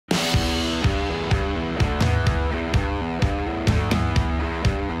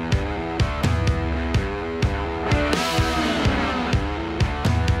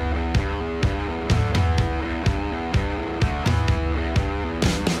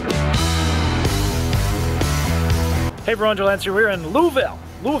Hey everyone, Joel Hansen. We're in Louisville,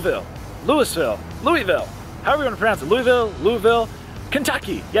 Louisville, however you want to pronounce it. Louisville,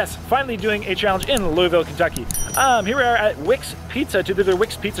 Kentucky. Yes, finally doing a challenge in Louisville, Kentucky. Here we are at Wicks Pizza to do the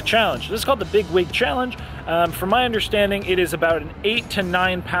Wicks Pizza Challenge. This is called the Big Wig Challenge. From my understanding, it is about an 8 to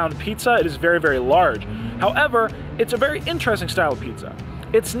 9 pound pizza. It is very, very large. However, it's a very interesting style of pizza.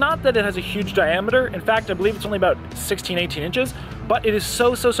 It's not that it has a huge diameter. In fact, I believe it's only about 16, 18 inches, but it is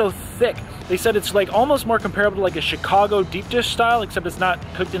so thick. They said it's like almost more comparable to like a Chicago deep dish style, except it's not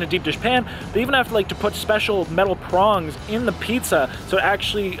cooked in a deep dish pan. They even have to put special metal prongs in the pizza so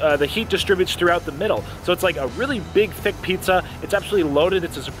actually the heat distributes throughout the middle. So it's like a really big, thick pizza. It's absolutely loaded.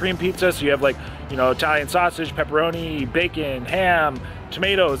 It's a supreme pizza. So you have Italian sausage, pepperoni, bacon, ham,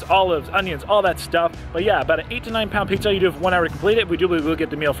 tomatoes, olives, onions, all that stuff. But yeah, about an 8 to 9 pound pizza. You do have 1 hour to complete it. We do believe we'll get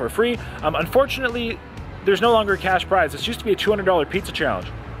the meal for free. Unfortunately, there's no longer a cash prize. This used to be a $200 pizza challenge,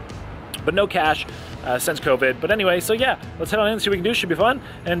 but no cash since COVID. But anyway, so yeah, let's head on in and see what we can do. Should be fun,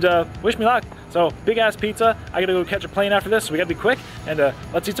 and wish me luck. So big ass pizza. I gotta go catch a plane after this, so we gotta be quick, and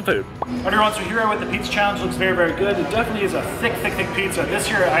let's eat some food. Everyone, so here we are with the pizza challenge. Looks very, very good. It definitely is a thick pizza. This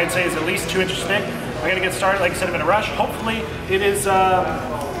here, I'd say, is at least 2 inches thick. I gotta get started. Like I said, I'm in a rush. Hopefully it is,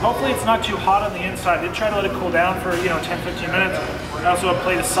 hopefully it's not too hot on the inside. I did try to let it cool down for 10-15 minutes. I also have a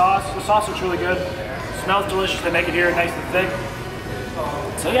plate of sauce. The sauce looks really good. Smells delicious. They make it here nice and thick.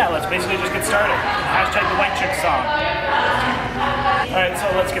 So yeah, let's basically just get started. Hashtag the white chick song. Alright, so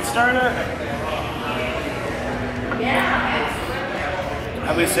let's get started.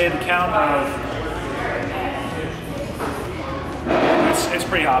 How do we say the count of... It's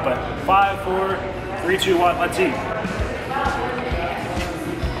pretty hot, but 5, 4, 3, 2, 1, let's eat.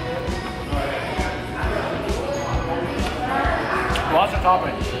 Lots of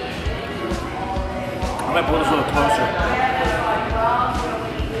toppings. I might pull this a little closer.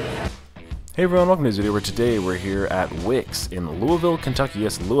 Hey everyone, welcome to this video where today we're here at Wicks in Louisville, Kentucky.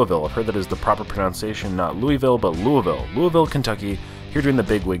 Yes, Louisville. I've heard that is the proper pronunciation, not Louisville, but Louisville. Louisville, Kentucky. Here doing the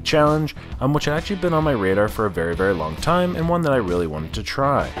Big Wig Challenge, which had actually been on my radar for a very, very long time, and one that I really wanted to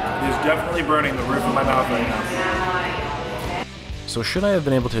try. It is definitely burning the roof of my mouth right now. So should I have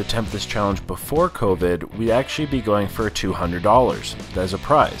been able to attempt this challenge before COVID, we'd actually be going for $200 as a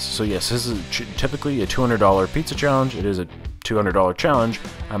prize. So yes, this is typically a $200 pizza challenge. It is a $200 challenge.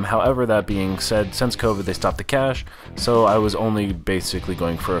 However, that being said, since COVID they stopped the cash, so I was only basically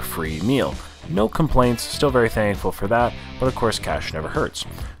going for a free meal. No complaints, still very thankful for that, but of course cash never hurts.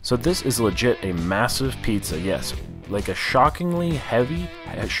 So this is legit a massive pizza, yes, like a shockingly heavy,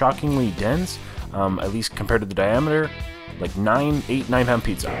 shockingly dense, at least compared to the diameter, like 8, 9 pound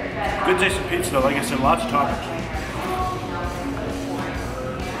pizza. Good tasting pizza though, like I said, lots of toppings.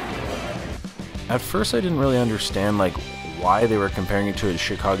 At first I didn't really understand why they were comparing it to a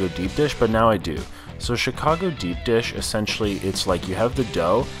Chicago deep dish, but now I do. So Chicago deep dish, essentially it's like you have the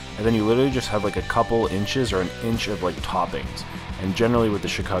dough and then you literally just have a couple inches or an inch of toppings. And generally with the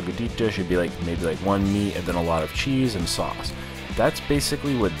Chicago deep dish it'd be maybe 1 meat and then a lot of cheese and sauce. That's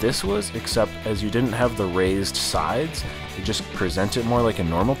basically what this was, except as you didn't have the raised sides, it just presented more like a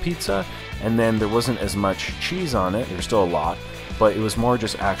normal pizza, and then there wasn't as much cheese on it. There's still a lot, but it was more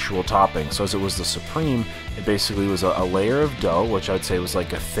just actual topping. So as it was the supreme, it basically was a layer of dough, which I'd say was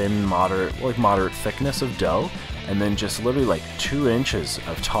like a thin, moderate thickness of dough, and then just literally 2 inches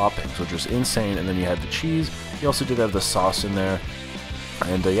of toppings, which was insane. And then you had the cheese. You also did have the sauce in there.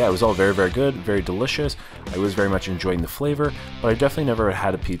 And yeah, it was all very, very good, very delicious. I was very much enjoying the flavor, but I definitely never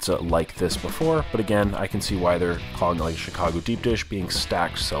had a pizza like this before. But again, I can see why they're calling it Chicago deep dish, being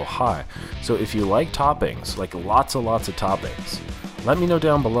stacked so high. So if you like toppings, lots of toppings, let me know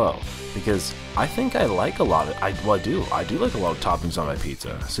down below, because I think I like a lot of, I do like a lot of toppings on my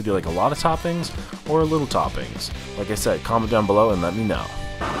pizza. So do you like a lot of toppings or little toppings? Like I said, comment down below and let me know.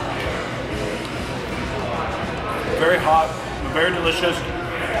 Very hot, very delicious.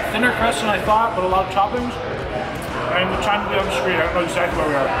 Thinner crust than I thought, but a lot of toppings. And the time to be on the screen, I don't know exactly where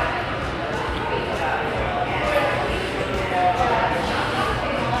we are.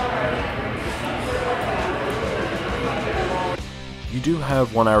 You do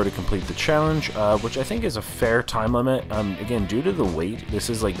have 1 hour to complete the challenge, which I think is a fair time limit. Again, due to the weight, this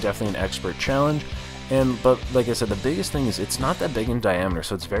is definitely an expert challenge. But like I said, the biggest thing is it's not that big in diameter,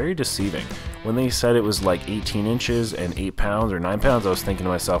 so it's very deceiving. When they said it was 18 inches and 8 pounds or 9 pounds, I was thinking to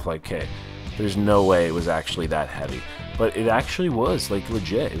myself okay, there's no way it was actually that heavy. But it actually was,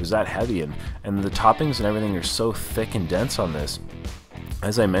 legit, it was that heavy, and the toppings and everything are so thick and dense on this.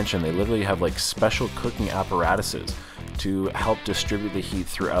 As I mentioned, they literally have special cooking apparatuses to help distribute the heat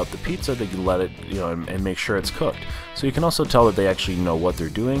throughout the pizza to let it, and make sure it's cooked. So you can also tell that they actually know what they're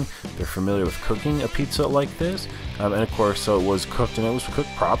doing. They're familiar with cooking a pizza like this. And of course, so it was cooked, and it was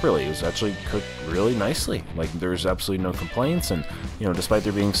cooked properly. It was actually cooked really nicely. Like, there's absolutely no complaints, and despite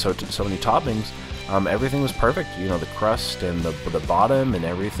there being so many toppings, everything was perfect. The crust and the bottom and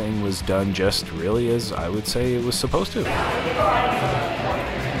everything was done just really as I would say it was supposed to.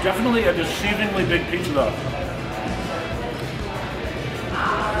 Definitely a deceivingly big pizza though.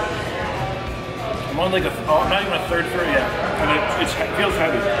 I'm on like not even a third through yet, and it feels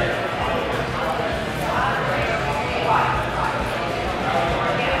heavy.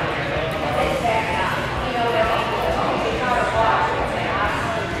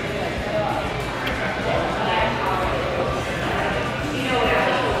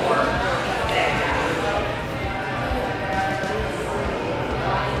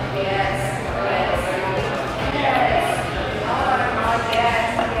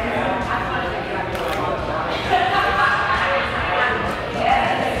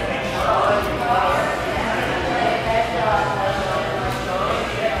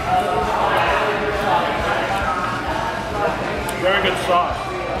 Very good sauce.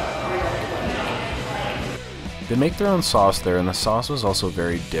 They make their own sauce there, and the sauce was also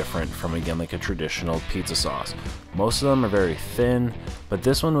very different from, again, like a traditional pizza sauce. Most of them are very thin, but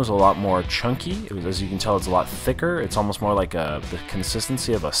this one was a lot more chunky. It was, as you can tell, it's a lot thicker. It's almost more like the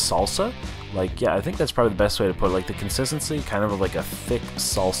consistency of a salsa. Like, yeah, I think that's probably the best way to put it. Like the consistency kind of like a thick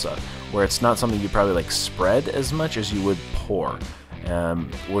salsa, where it's not something you probably like spread as much as you would pour.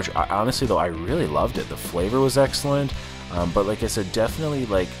 Which honestly, though, I really loved it. The flavor was excellent. But like I said, definitely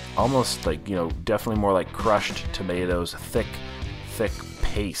like almost like, definitely more like crushed tomatoes, thick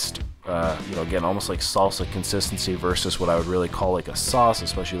paste. Again, almost like salsa consistency versus what I would really call like a sauce,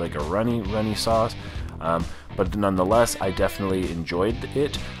 especially like a runny sauce. But nonetheless, I definitely enjoyed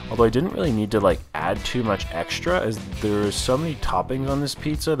it. Although I didn't really need to like add too much extra, as there's so many toppings on this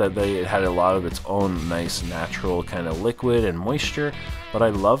pizza that it had a lot of its own nice natural kind of liquid and moisture. But I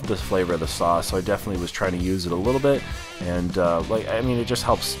loved the flavor of the sauce, so I definitely was trying to use it a little bit. And it just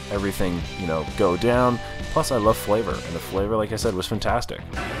helps everything, go down. Plus, I love flavor, and the flavor, like I said, was fantastic.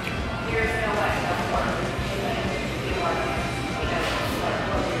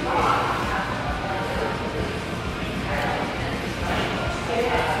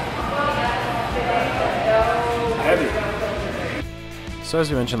 So as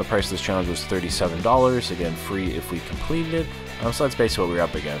we mentioned, the price of this challenge was $37, again, free if we completed it. So that's basically what we're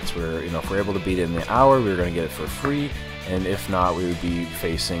up against. If we're able to beat it in the hour, we were going to get it for free, and if not, we would be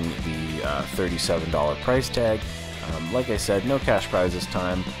facing the $37 price tag. Like I said, no cash prize this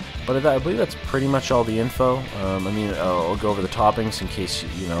time, but I believe that's pretty much all the info. I'll go over the toppings in case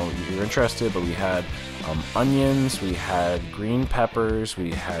you're interested, but we had onions, we had green peppers,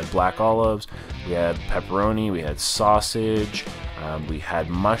 we had black olives, we had pepperoni, we had sausage, we had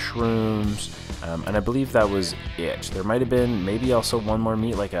mushrooms, and I believe that was it. There might have been maybe also one more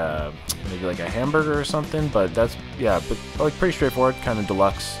meat, maybe like a hamburger or something, but but like pretty straightforward, kind of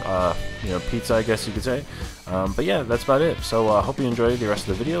deluxe, pizza, I guess you could say. But yeah, that's about it. So I hope you enjoyed the rest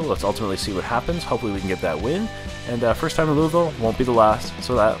of the video. Let's ultimately see what happens. Hopefully we can get that win. And first time in Louisville, won't be the last.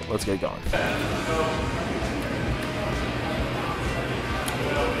 So let's get going.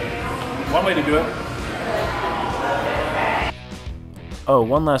 One way to do it. Oh,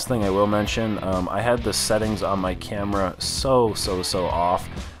 one last thing I will mention. I had the settings on my camera so off.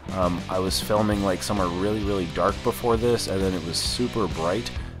 I was filming like somewhere really dark before this, and then it was super bright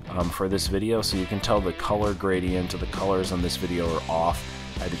for this video, so you can tell the color gradient of the colors on this video are off.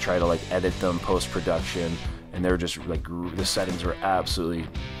 I had to try to like edit them post-production, and they were just like, the settings were absolutely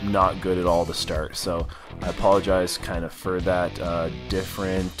not good at all to start. So I apologize kind of for that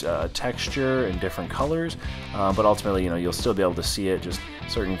different texture and different colors, but ultimately, you'll still be able to see it, just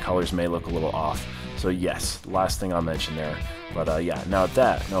certain colors may look a little off. So yes, last thing I'll mention there. But yeah, now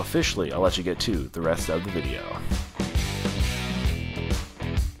officially, I'll let you get to the rest of the video.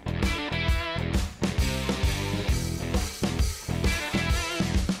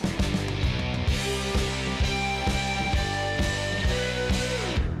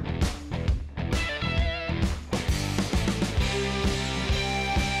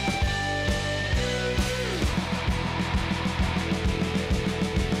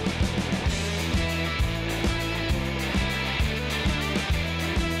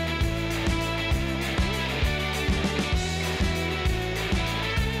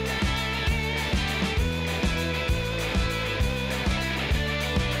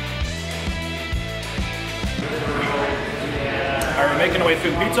 Alright, we're making our way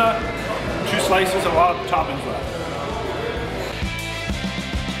through the pizza. 2 slices and a lot of toppings left.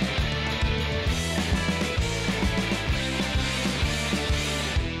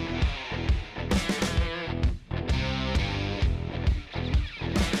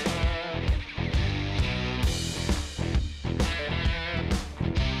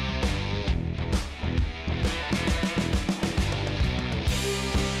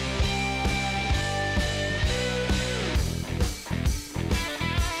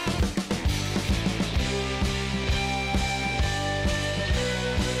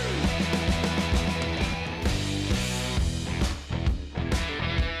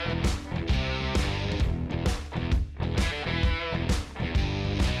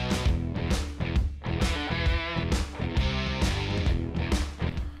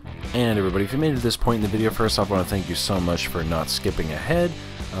 And everybody, if you made it to this point in the video, first off, I want to thank you so much for not skipping ahead,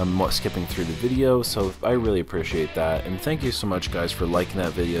 skipping through the video, so I really appreciate that. And thank you so much, guys, for liking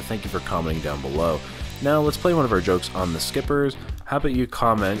that video. Thank you for commenting down below. Now, let's play one of our jokes on the skippers. How about you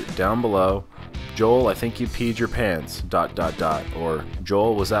comment down below, Joel, I think you peed your pants, ... Or,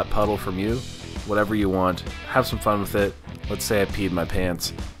 Joel, was that puddle from you? Whatever you want. Have some fun with it. Let's say I peed my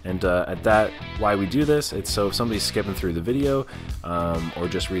pants. And at that, why we do this, it's so if somebody's skipping through the video or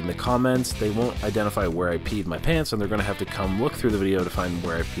just reading the comments, they won't identify where I peed my pants, and they're going to have to come look through the video to find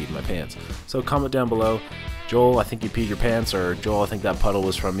where I peed my pants. So comment down below, Joel, I think you peed your pants, or Joel, I think that puddle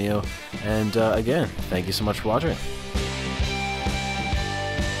was from you. And again, thank you so much for watching.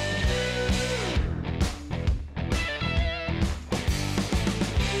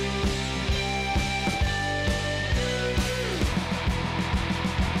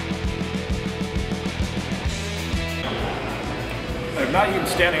 I've not eaten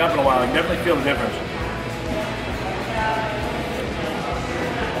standing up in a while. I can definitely feel the difference.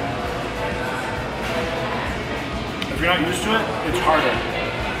 If you're not used to it, it's harder.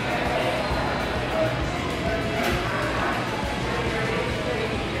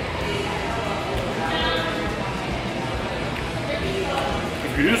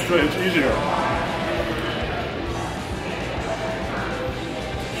 If you're used to it, it's easier.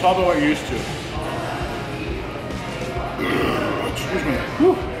 It's all about what you're used to. Excuse me.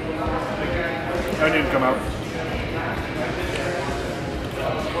 Whew. I need to come out.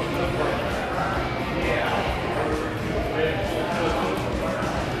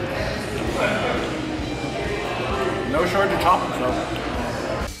 No shortage of toppings though.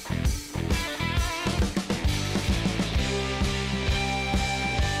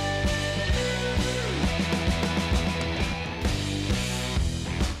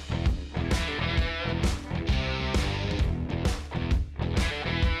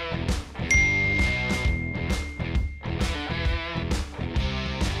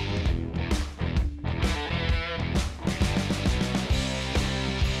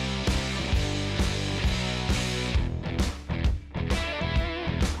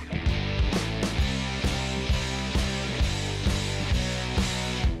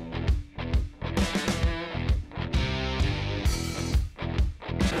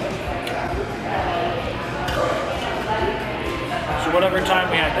 Whatever time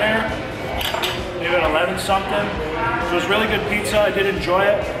we had there, maybe at 11 something. So it was really good pizza. I did enjoy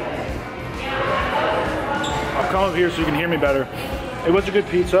it. I'll come up here so you can hear me better. It was a good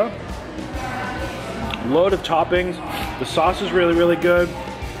pizza. Load of toppings. The sauce is really, really good.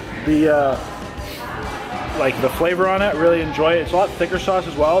 The like the flavor on it, really enjoy it. It's a lot thicker sauce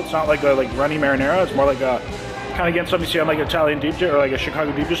as well. It's not like a runny marinara. It's more like a kind of getting something you see on like Italian deep dish or like a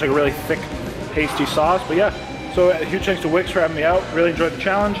Chicago deep dish, like a really thick, pasty sauce. But yeah. So a huge thanks to Wicks for having me out. Really enjoyed the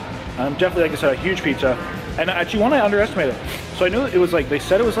challenge. Definitely, like I said, a huge pizza. And actually, one I underestimated. So I knew it was like, they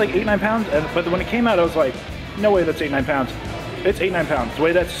said it was like 8-9 pounds, but when it came out, I was like, no way that's 8-9 pounds. It's 8-9 pounds. The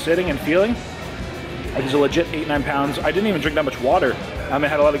way that's sitting and feeling, it is a legit 8-9 pounds. I didn't even drink that much water. It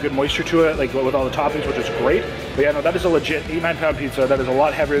had a lot of good moisture to it, like with all the toppings, which is great. But yeah, no, that is a legit 8-9 pound pizza. That is a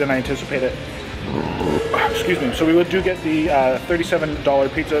lot heavier than I anticipated. Excuse me. So we do get the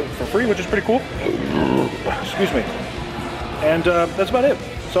 $37 pizza for free, which is pretty cool. Excuse me. And that's about it.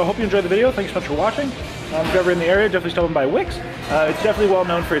 So I hope you enjoyed the video. Thanks so much for watching. If you're ever in the area, definitely stop by Wicks. It's definitely well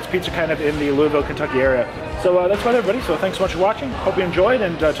known for its pizza kind of in the Louisville, Kentucky area. So that's about it, everybody. So thanks so much for watching. Hope you enjoyed.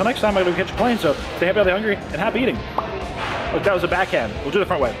 And until next time, I'm going to catch a plane. So stay happy, healthy, hungry, and happy eating. Look, that was a backhand. We'll do the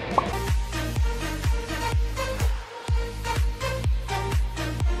front way.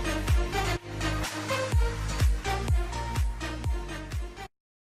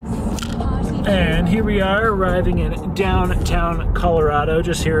 And here we are arriving in downtown Colorado,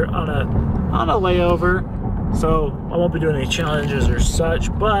 just here on a layover. So I won't be doing any challenges or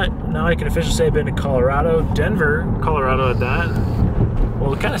such, but now I can officially say I've been to Colorado, Denver, Colorado at that.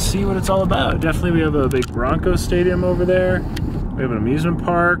 We'll kind of see what it's all about. Definitely we have a big Broncos stadium over there. We have an amusement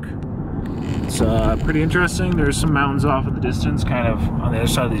park. It's pretty interesting. There's some mountains off in the distance, kind of on the other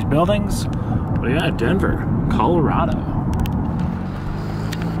side of these buildings. But yeah, Denver, Colorado.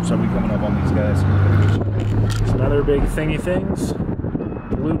 Somebody coming up on these guys. There's another big thingy things.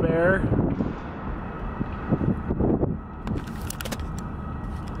 Blue bear.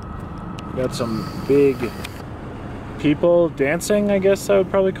 Got some big people dancing, I guess I would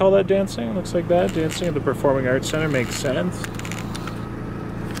probably call that dancing. Looks like that. Dancing at the Performing Arts Center makes sense.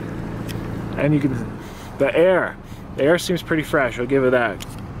 And you can, the air seems pretty fresh. I'll give it that.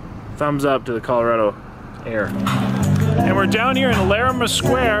 Thumbs up to the Colorado air. and we're down here in Larimer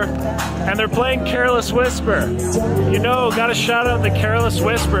Square, and they're playing Careless Whisper. You know, gotta shout out the Careless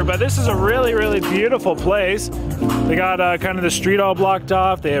Whisper, but this is a really, really beautiful place. They got kind of the street all blocked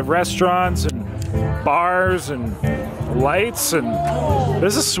off. They have restaurants and bars and lights, and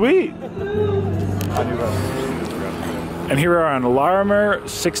this is sweet. And here we are on Larimer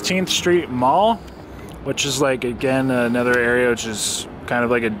 16th Street Mall, which is like, again, another area which is kind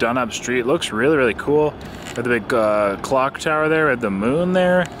of like a done-up street. Looks really, really cool. Got the big clock tower there, at the moon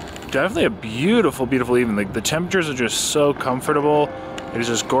there. Definitely a beautiful, beautiful evening. Like, the temperatures are just so comfortable. It is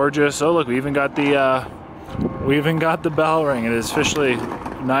just gorgeous. Oh, look, we even got the bell ring. It is officially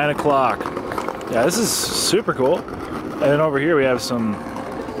 9 o'clock. Yeah, this is super cool. And then over here we have some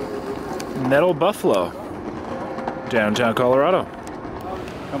Nettle Buffalo, downtown Colorado.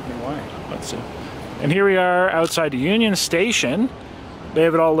 Company wine. Let's see. And here we are outside Union Station. They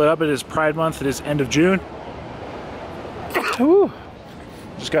have it all lit up. It is Pride Month. It is end of June. Ooh.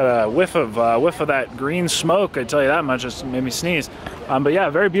 Just got a whiff of that green smoke. I tell you that much. Just made me sneeze. But yeah,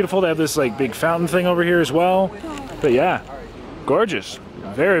 very beautiful. They have this like big fountain thing over here as well. But yeah, gorgeous.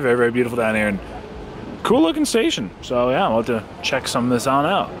 Very, very, very beautiful down here, and cool looking station. So yeah, we'll have to check some of this on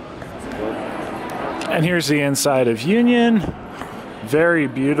out. And here's the inside of Union. Very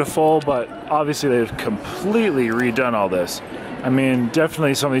beautiful, but obviously they've completely redone all this. I mean,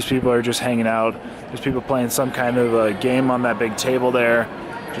 definitely some of these people are just hanging out. There's people playing some kind of a game on that big table there,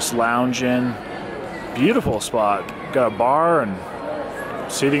 just lounging. Beautiful spot. Got a bar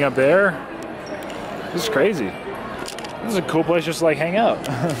and seating up there. This is crazy. This is a cool place just to like hang out.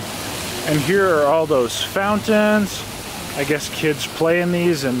 And here are all those fountains. I guess kids play in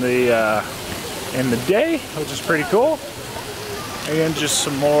these in the day, which is pretty cool. Again, just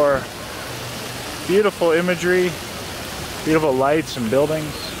some more beautiful imagery, beautiful lights and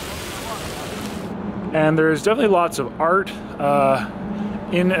buildings. And there's definitely lots of art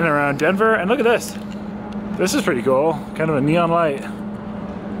in and around Denver. And look at this. This is pretty cool. Kind of a neon light.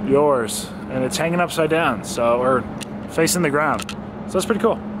 Yours. And it's hanging upside down, so, or facing the ground. So that's pretty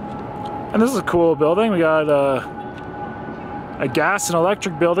cool. And this is a cool building. We got a gas and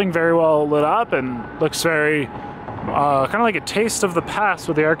electric building, very well lit up, and looks very kind of like a taste of the past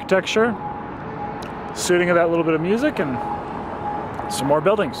with the architecture, suiting of that little bit of music, and some more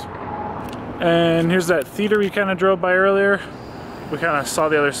buildings. And here's that theater we kind of drove by earlier. We kind of saw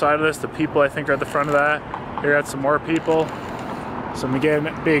the other side of this. The people, I think, are at the front of that. Here got some more people. Some,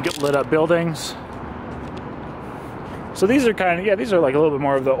 again, big lit up buildings. So these are kind of, yeah, these are like a little bit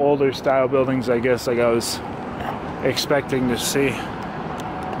more of the older style buildings, I guess, like I was expecting to see.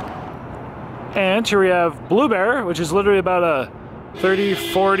 And here we have Blue Bear, which is literally about a 30,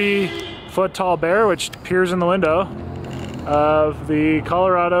 40 foot tall bear, which peers in the window of the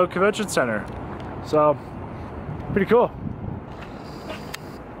Colorado Convention Center. So, pretty cool.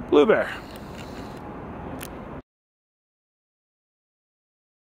 Blue Bear.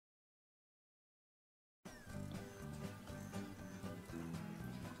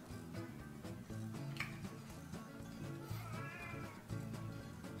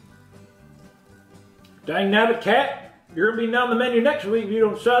 Dang nabbit cat, you're gonna be down the menu next week if you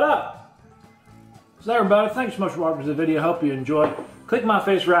don't shut up. So everybody, thanks so much for watching the video. Hope you enjoyed. Click my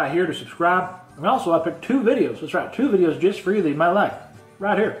face right here to subscribe. And also I picked 2 videos. That's right, 2 videos just for you that you might like.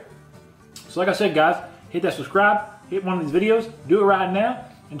 Right here. So like I said, guys, hit that subscribe, hit one of these videos, do it right now.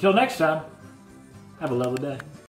 Until next time, have a lovely day.